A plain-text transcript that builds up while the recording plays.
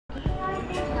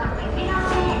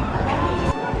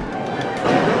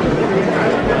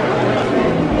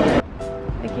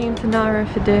I came to Nara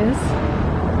for deers,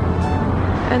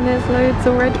 and there's loads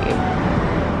already.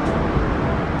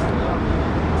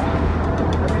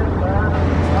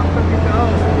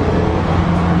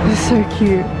 They're so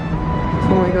cute.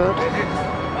 Oh my god.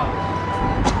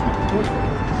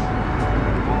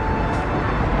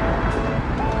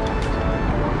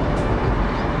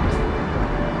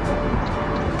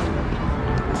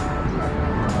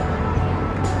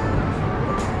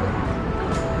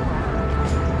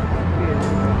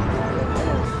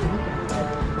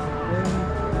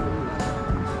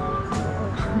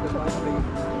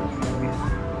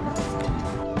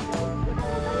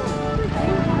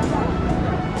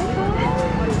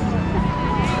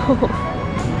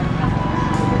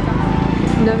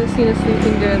 Never seen a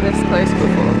sleeping deer this close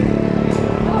before.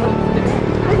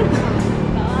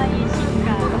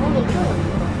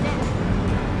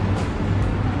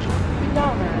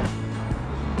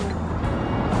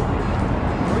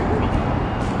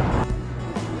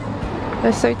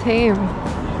 They're so tame.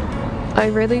 I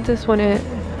really just want to...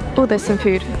 Oh, there's some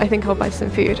food. I think I'll buy some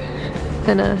food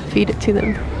and feed it to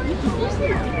them.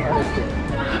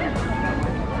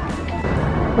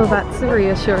 Well, that's a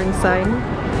reassuring sign.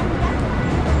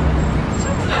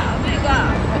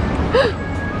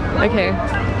 Okay,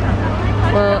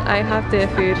 well, I have deer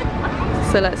food,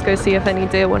 so let's go see if any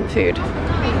deer want food.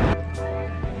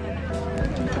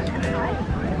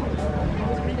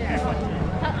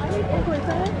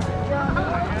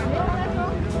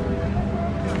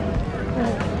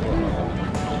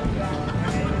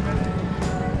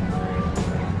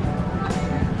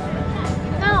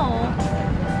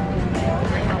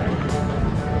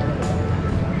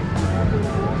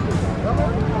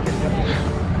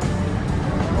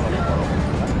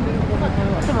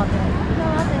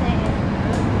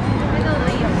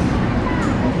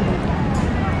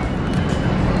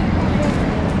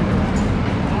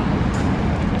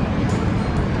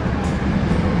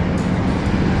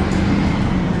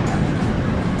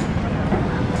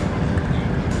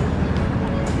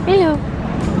 Hello.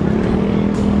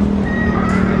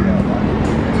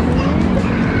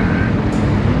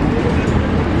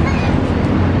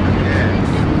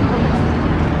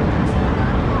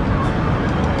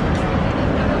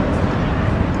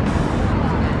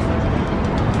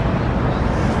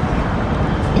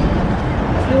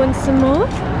 You want some more?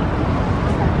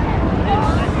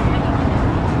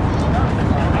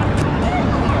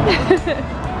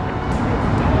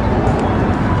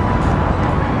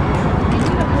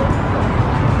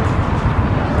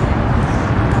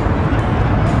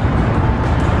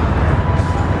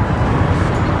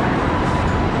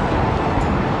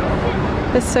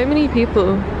 There's so many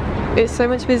people. It's so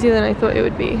much busier than I thought it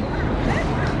would be.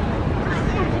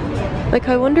 Like,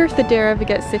 I wonder if the deer ever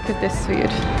get sick of this food.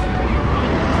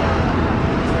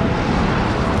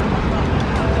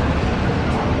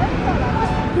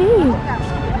 Hey!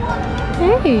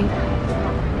 Hey!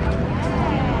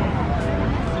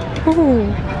 Oh!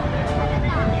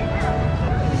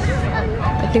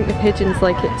 I think the pigeons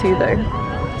like it too, though.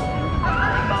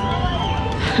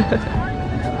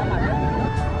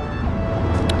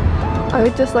 I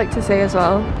would just like to say as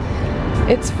well,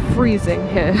 it's freezing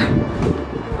here.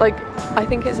 Like, I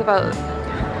think it's about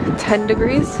 10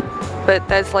 degrees, but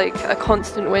there's like a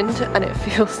constant wind and it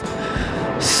feels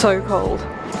so cold.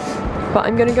 But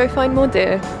I'm gonna go find more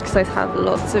deer because I have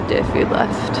lots of deer food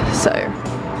left, so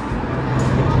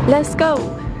let's go.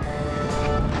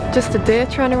 Just a deer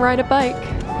trying to ride a bike.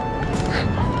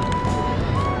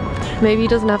 Maybe he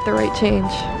doesn't have the right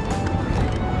change.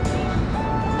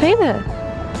 Hey there.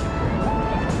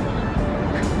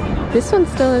 This one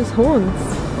still has horns.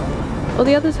 All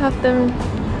the others have them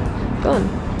gone.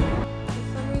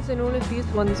 For some reason all of these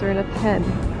ones are in a pen.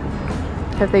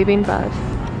 Have they been bad?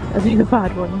 Are they the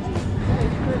bad ones?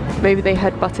 Maybe they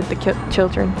headbutted the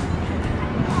children.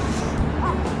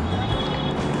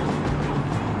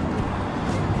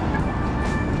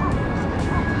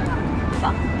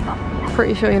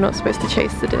 Pretty sure you're not supposed to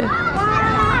chase the deer.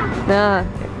 Nah,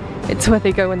 it's where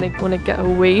they go when they want to get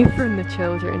away from the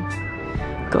children.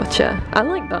 Gotcha. I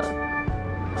like that.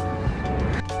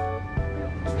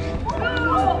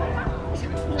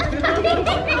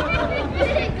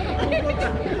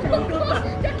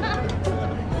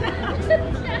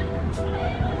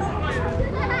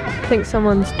 I think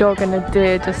someone's dog and a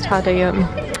deer just had a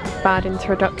bad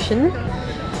introduction.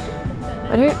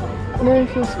 I don't know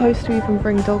if you're supposed to even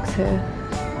bring dogs here,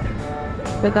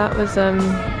 but that was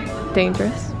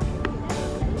dangerous.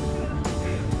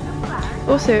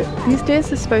 Also, these deers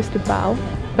are supposed to bow,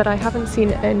 but I haven't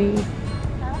seen any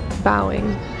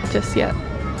bowing just yet.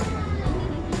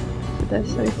 But they're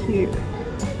so cute.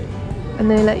 And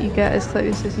they let you get as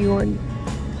close as you want.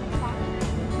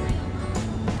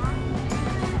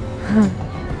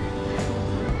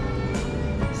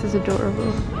 This is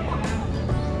adorable.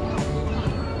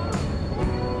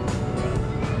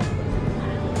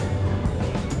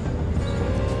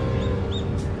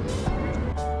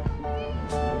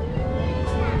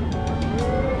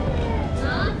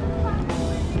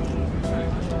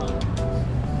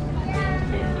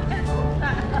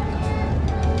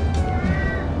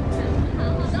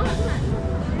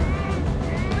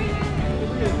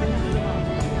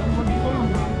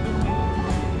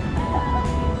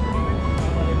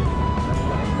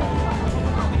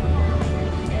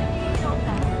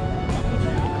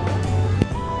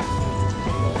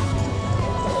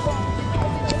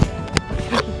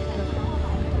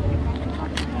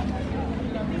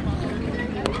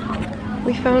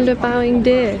 We found a bowing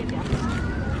deer.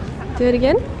 Do it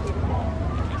again?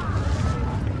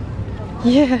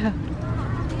 Yeah.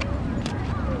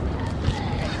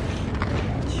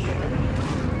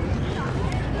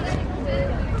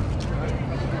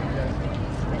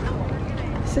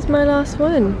 This is my last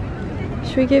one.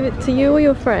 Should we give it to you or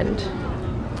your friend?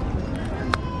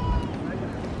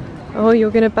 Oh,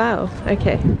 you're gonna bow.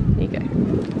 Okay, here you go.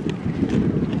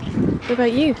 What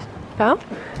about you? Bow?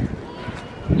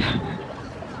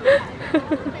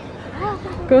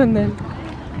 Go on then.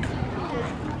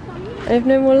 I have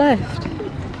no more left.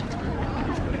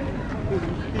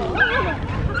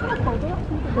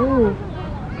 Ooh.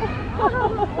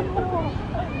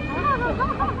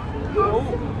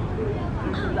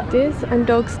 Deers and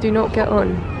dogs do not get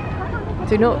on.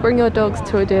 Do not bring your dogs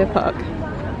to a deer park.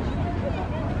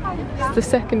 It's the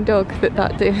second dog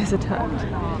that deer has attacked.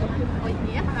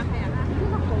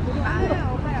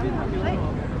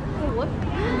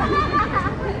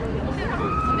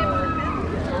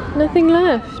 Nothing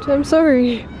left, I'm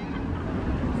sorry.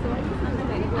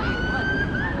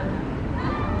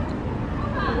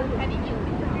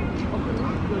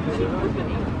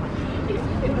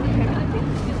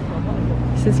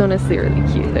 This is honestly really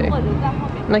cute though.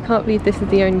 And I can't believe this is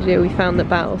the only deer we found that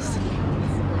bows.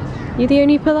 You're the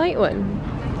only polite one.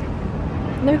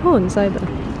 No horns either.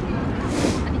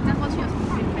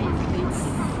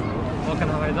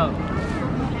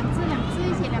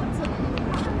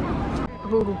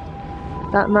 Ooh,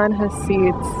 that man has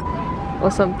seeds or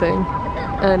something,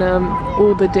 and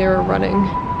all the deer are running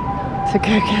to go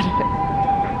get it.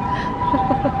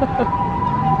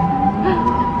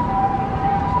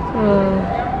 Oh.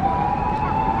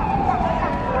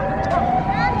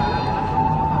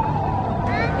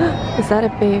 Is that a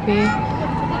baby?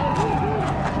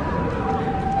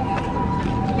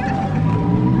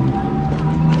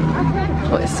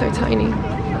 Oh, it's so tiny.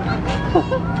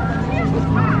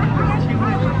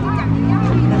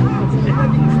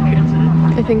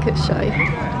 I think it's shy.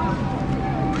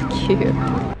 Cute.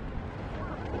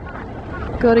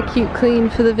 Gotta keep clean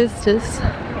for the visitors.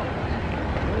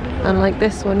 Unlike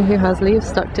this one who has leaves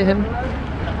stuck to him.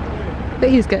 But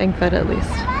he's getting fed at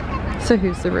least. So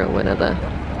who's the real winner there?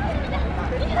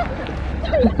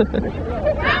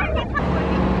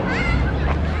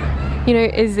 You know,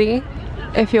 Izzy,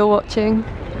 if you're watching,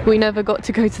 we never got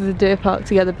to go to the deer park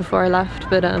together before I left,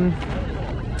 but I'm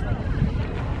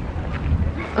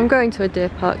going to a deer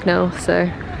park now, so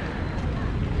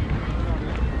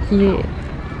yeah.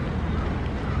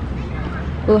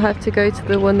 We'll have to go to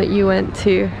the one that you went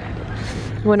to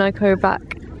when I go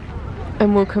back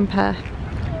and we'll compare.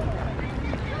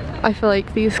 I feel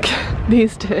like these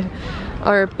deer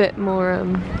are a bit more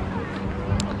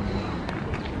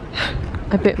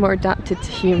adapted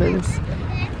to humans.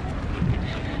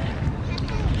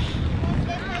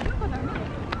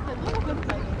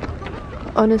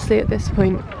 Honestly, at this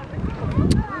point,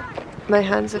 my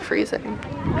hands are freezing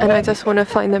and I just want to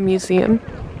find the museum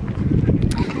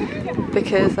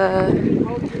because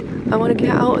I want to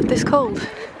get out of this cold.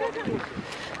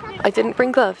 I didn't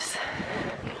bring gloves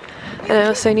and I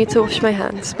also need to wash my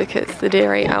hands because the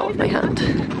deer ate out of my hand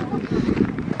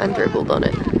and dribbled on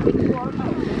it.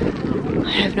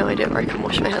 I have no idea where I can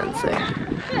wash my hands though.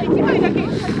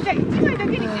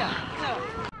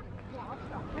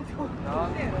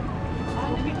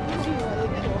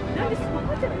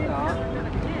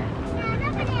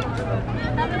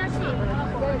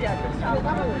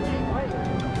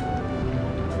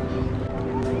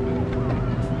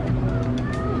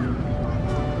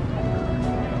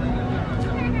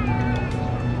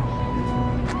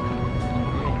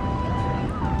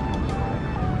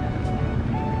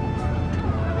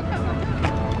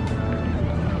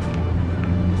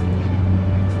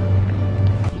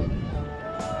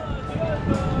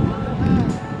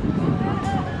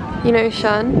 You know,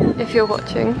 Shan, if you're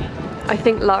watching, I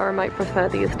think Lara might prefer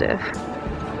these deer.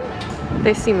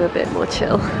 They seem a bit more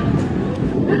chill.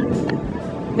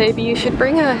 Maybe you should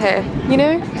bring her here, you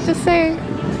know? Just say,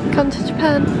 come to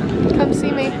Japan, come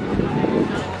see me.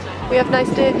 We have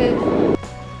nice deer here.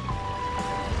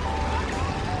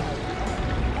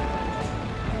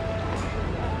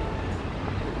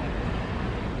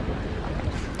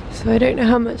 So I don't know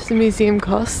how much the museum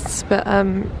costs, but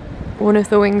one of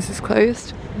the wings is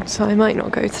closed, so I might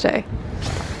not go today.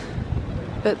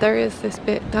 But there is this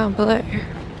bit down below.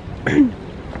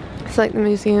 It's like the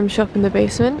museum shop in the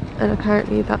basement, and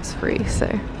apparently that's free, so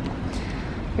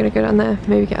I'm gonna go down there,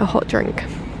 maybe get a hot drink.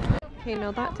 Okay,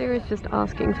 now that deer is just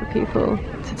asking for people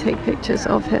to take pictures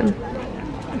of him.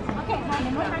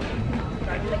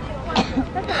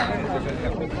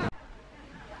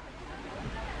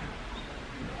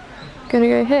 Gonna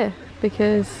go here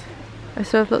because I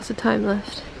still have lots of time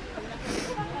left,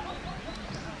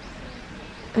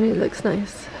 and it looks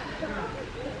nice.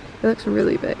 It looks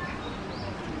really big.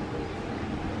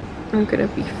 I'm gonna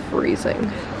be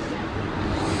freezing.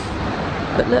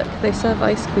 But look, they serve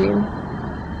ice cream.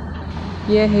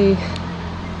 Yay!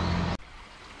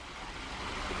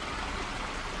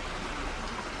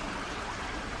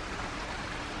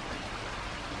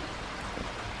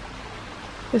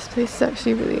 This place is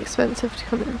actually really expensive to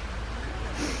come in,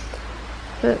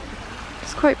 but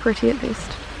it's quite pretty at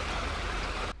least.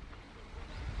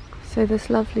 So this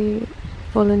lovely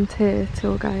volunteer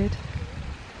tour guide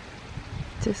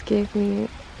just gave me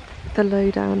the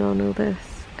lowdown on all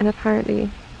this, and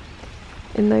apparently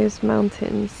in those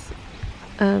mountains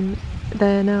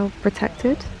they're now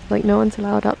protected, like no one's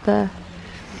allowed up there.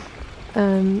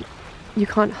 You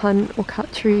can't hunt or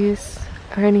cut trees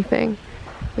or anything,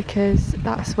 because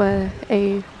that's where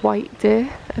a white deer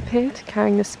appeared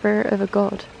carrying the spirit of a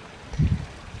god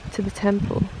to the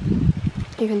temple.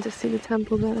 You can just see the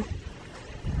temple there.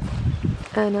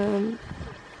 And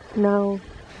now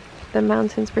the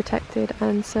mountain's protected,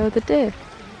 and so are the deer.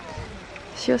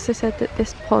 She also said that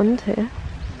this pond here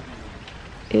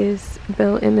is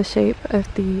built in the shape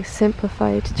of the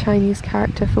simplified Chinese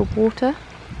character for water,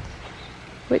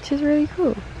 which is really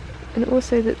cool. And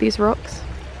also that these rocks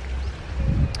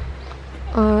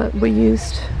were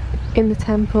used in the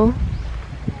temple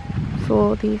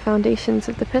for the foundations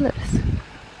of the pillars.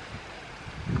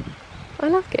 I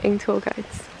love getting tour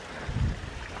guides.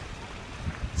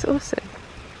 It's awesome.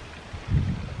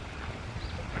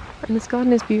 And this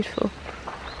garden is beautiful.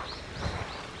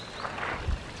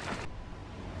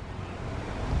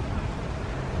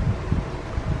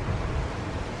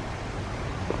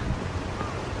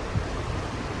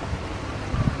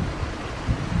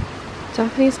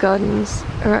 Japanese gardens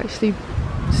are actually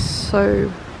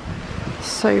so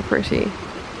pretty.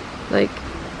 Like,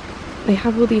 they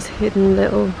have all these hidden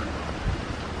little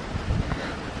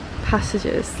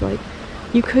passages. Like,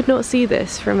 you could not see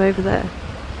this from over there,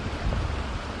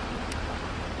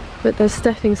 but there's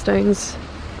stepping stones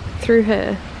through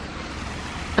here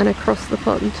and across the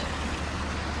pond.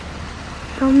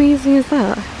 How amazing is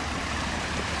that?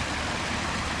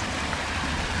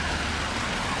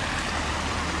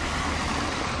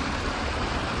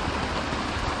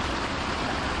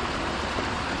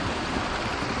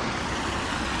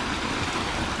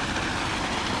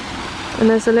 And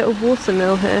there's a little water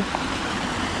mill here.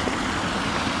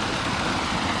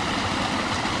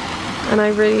 And I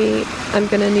really am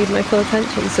going to need my full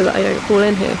attention so that I don't fall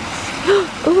in here.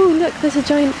 Oh, look, there's a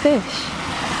giant fish.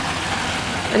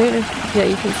 I don't know if, yeah,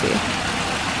 you can see.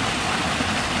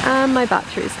 And my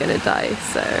battery's going to die,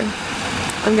 so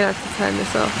I'm going to have to turn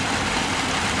this off.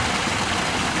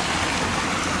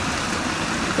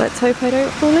 Let's hope I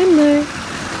don't fall in though.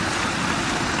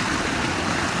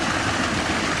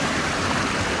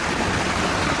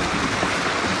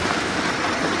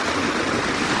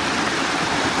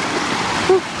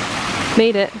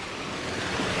 Made it.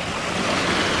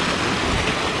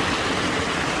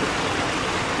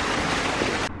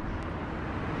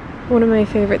 One of my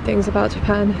favourite things about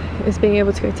Japan is being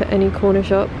able to go to any corner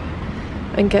shop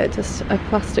and get just a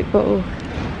plastic bottle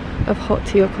of hot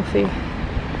tea or coffee.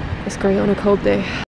 It's great on a cold day.